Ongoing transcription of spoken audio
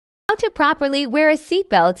How to properly wear a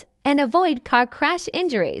seatbelt and avoid car crash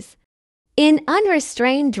injuries. In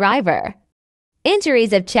unrestrained driver,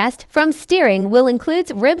 injuries of chest from steering will include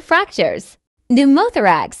rib fractures,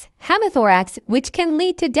 pneumothorax, hemithorax, which can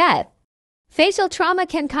lead to death. Facial trauma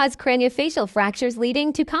can cause craniofacial fractures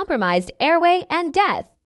leading to compromised airway and death.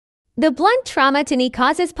 The blunt trauma to knee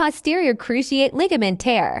causes posterior cruciate ligament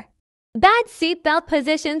tear. Bad seatbelt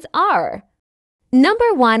positions are: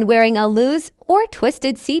 Number 1, wearing a loose or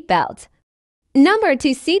twisted seatbelt. Number 2,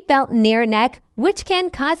 seatbelt near neck, which can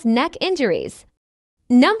cause neck injuries.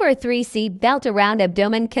 Number 3, seatbelt around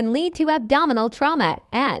abdomen can lead to abdominal trauma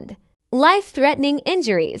and life-threatening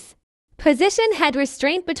injuries. Position head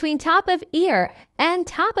restraint between top of ear and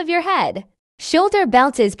top of your head. Shoulder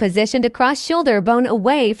belt is positioned across shoulder bone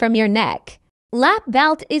away from your neck. Lap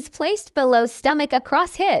belt is placed below stomach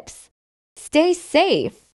across hips. Stay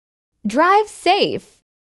safe, drive safe,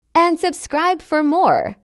 and subscribe for more.